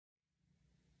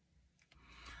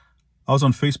I was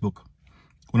on Facebook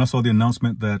when I saw the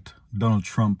announcement that Donald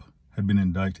Trump had been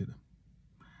indicted.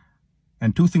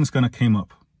 And two things kind of came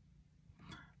up.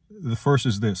 The first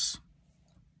is this.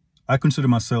 I consider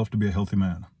myself to be a healthy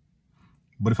man.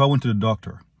 But if I went to the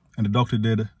doctor and the doctor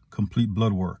did complete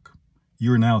blood work,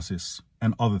 urinalysis,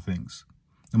 and other things,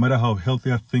 no matter how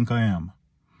healthy I think I am,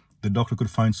 the doctor could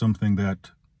find something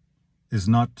that is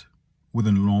not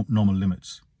within normal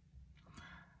limits.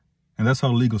 And that's how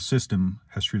the legal system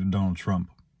has treated Donald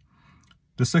Trump.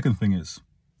 The second thing is,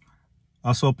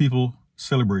 I saw people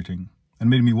celebrating and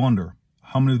made me wonder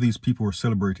how many of these people who are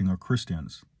celebrating are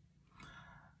Christians.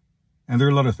 And there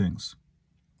are a lot of things.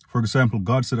 For example,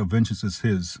 God said that vengeance is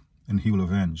his and he will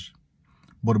avenge.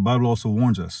 But the Bible also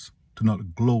warns us to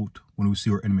not gloat when we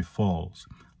see our enemy falls,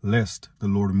 lest the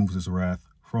Lord removes his wrath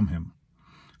from him.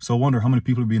 So I wonder how many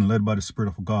people are being led by the Spirit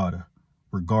of God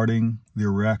regarding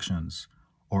their reactions,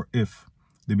 or if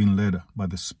they're being led by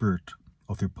the spirit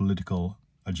of their political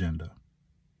agenda.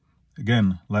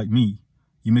 Again, like me,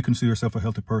 you may consider yourself a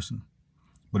healthy person,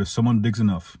 but if someone digs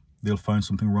enough, they'll find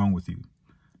something wrong with you.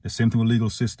 The same thing with the legal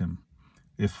system.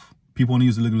 If people want to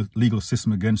use the legal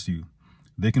system against you,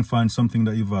 they can find something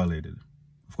that you violated.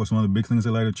 Of course, one of the big things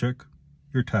they like to check,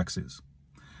 your taxes.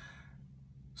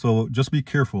 So just be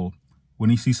careful when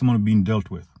you see someone being dealt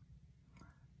with.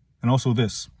 And also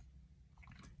this,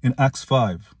 in Acts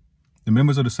 5, the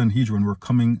members of the Sanhedrin were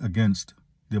coming against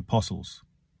the apostles.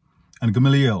 And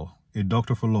Gamaliel, a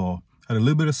doctor for law, had a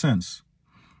little bit of sense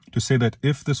to say that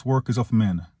if this work is of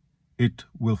men, it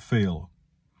will fail.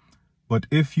 But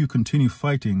if you continue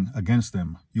fighting against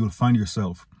them, you will find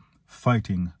yourself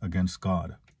fighting against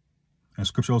God. And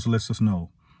Scripture also lets us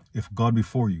know, if God be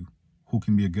for you, who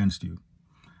can be against you?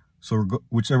 So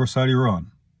whichever side you're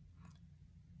on,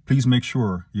 please make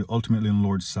sure you're ultimately on the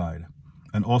Lord's side,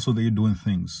 and also that you're doing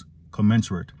things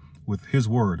commensurate with his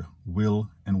word, will,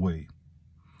 and way.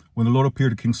 When the Lord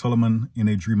appeared to King Solomon in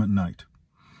a dream at night,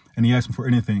 and he asked him for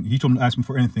anything, he told him to ask him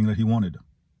for anything that he wanted.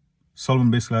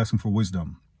 Solomon basically asked him for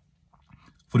wisdom,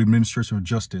 for the administration of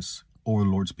justice over the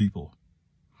Lord's people.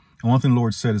 And one thing the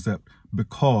Lord said is that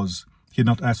because he had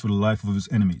not asked for the life of his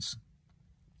enemies,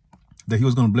 that he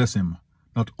was going to bless him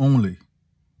not only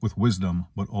with wisdom,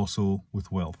 but also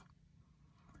with wealth.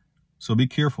 So be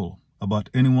careful about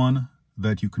anyone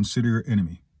that you consider your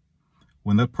enemy.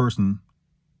 When that person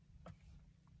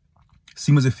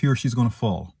seems as if he or she's going to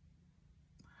fall,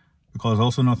 because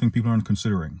also another thing people aren't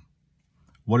considering,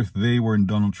 what if they were in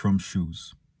Donald Trump's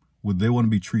shoes? Would they want to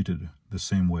be treated the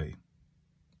same way?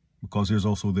 Because here's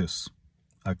also this.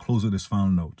 I close with this final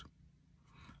note.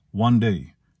 One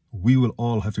day, we will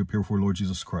all have to appear before Lord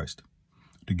Jesus Christ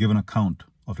to give an account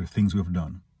of the things we have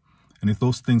done. And if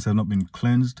those things have not been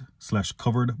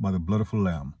cleansed/covered by the blood of the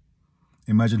Lamb,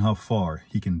 imagine how far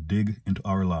he can dig into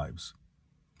our lives,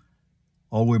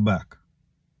 all the way back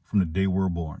from the day we were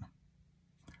born.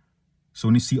 So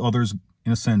when you see others,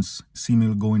 in a sense,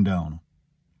 seemingly going down,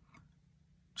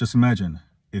 just imagine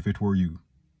if it were you.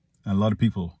 And a lot of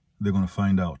people, they're going to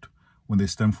find out when they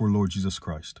stand for Lord Jesus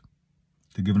Christ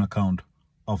to give an account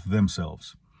of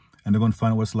themselves. And they're going to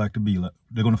find out what it's like to be like.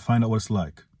 They're going to find out what it's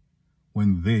like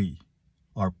when they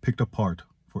are picked apart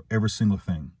for every single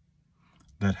thing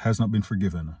that has not been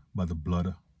forgiven by the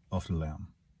blood of the Lamb.